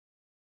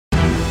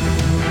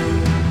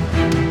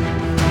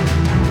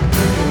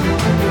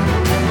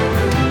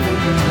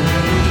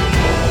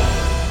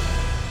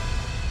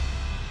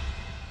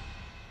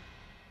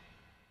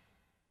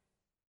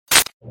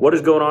What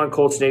is going on,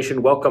 Colts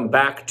Nation? Welcome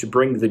back to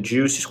Bring the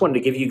Juice. Just wanted to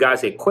give you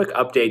guys a quick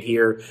update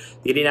here.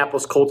 The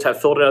Indianapolis Colts have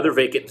filled another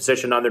vacant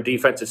position on their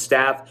defensive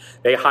staff.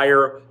 They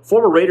hire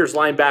former Raiders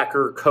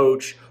linebacker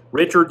coach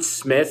Richard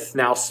Smith.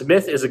 Now,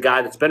 Smith is a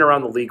guy that's been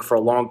around the league for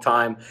a long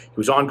time. He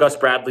was on Gus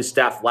Bradley's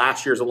staff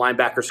last year as a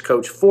linebackers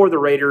coach for the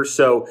Raiders,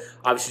 so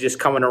obviously just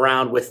coming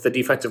around with the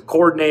defensive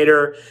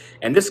coordinator.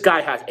 And this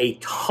guy has a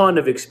ton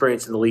of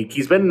experience in the league.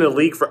 He's been in the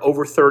league for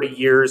over 30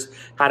 years,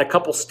 had a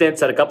couple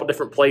stints at a couple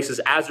different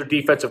places as their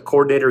defensive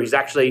coordinator. He's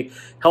actually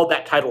held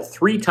that title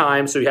 3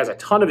 times, so he has a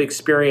ton of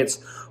experience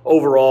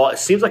overall. It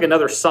seems like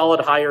another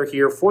solid hire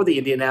here for the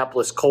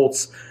Indianapolis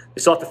Colts. They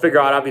still have to figure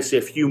out, obviously,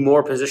 a few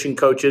more position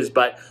coaches.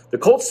 But the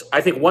Colts,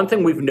 I think one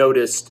thing we've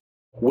noticed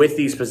with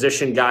these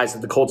position guys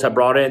that the Colts have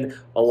brought in,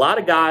 a lot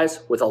of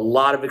guys with a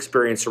lot of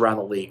experience around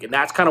the league. And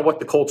that's kind of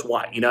what the Colts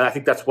want. I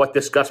think that's what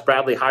this Gus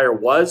Bradley hire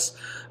was,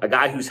 a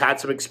guy who's had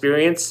some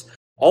experience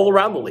all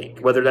around the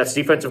league, whether that's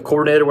defensive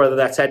coordinator, whether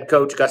that's head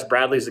coach. Gus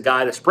Bradley is the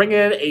guy that's bringing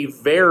in a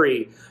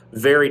very,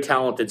 very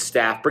talented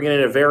staff, bringing in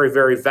a very,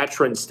 very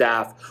veteran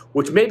staff,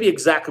 which may be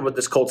exactly what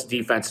this Colts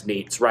defense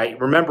needs, right?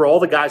 Remember,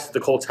 all the guys that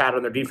the Colts had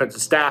on their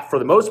defensive staff, for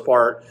the most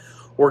part,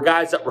 were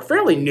guys that were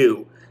fairly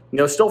new,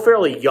 still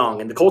fairly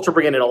young. And the Colts are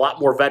bringing in a lot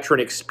more veteran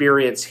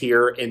experience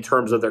here in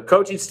terms of their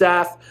coaching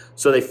staff.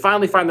 So they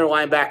finally find their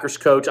linebackers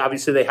coach.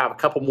 Obviously, they have a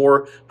couple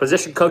more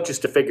position coaches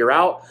to figure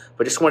out.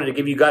 But just wanted to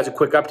give you guys a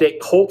quick update.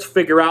 Colts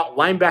figure out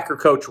linebacker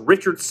coach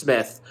Richard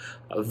Smith,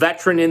 a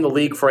veteran in the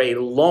league for a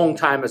long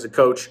time as a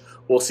coach.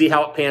 We'll see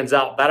how it pans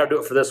out. That'll do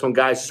it for this one,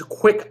 guys. Just a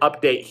quick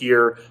update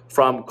here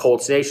from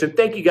Colts Nation.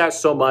 Thank you guys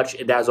so much.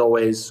 And as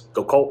always,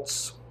 go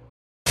Colts.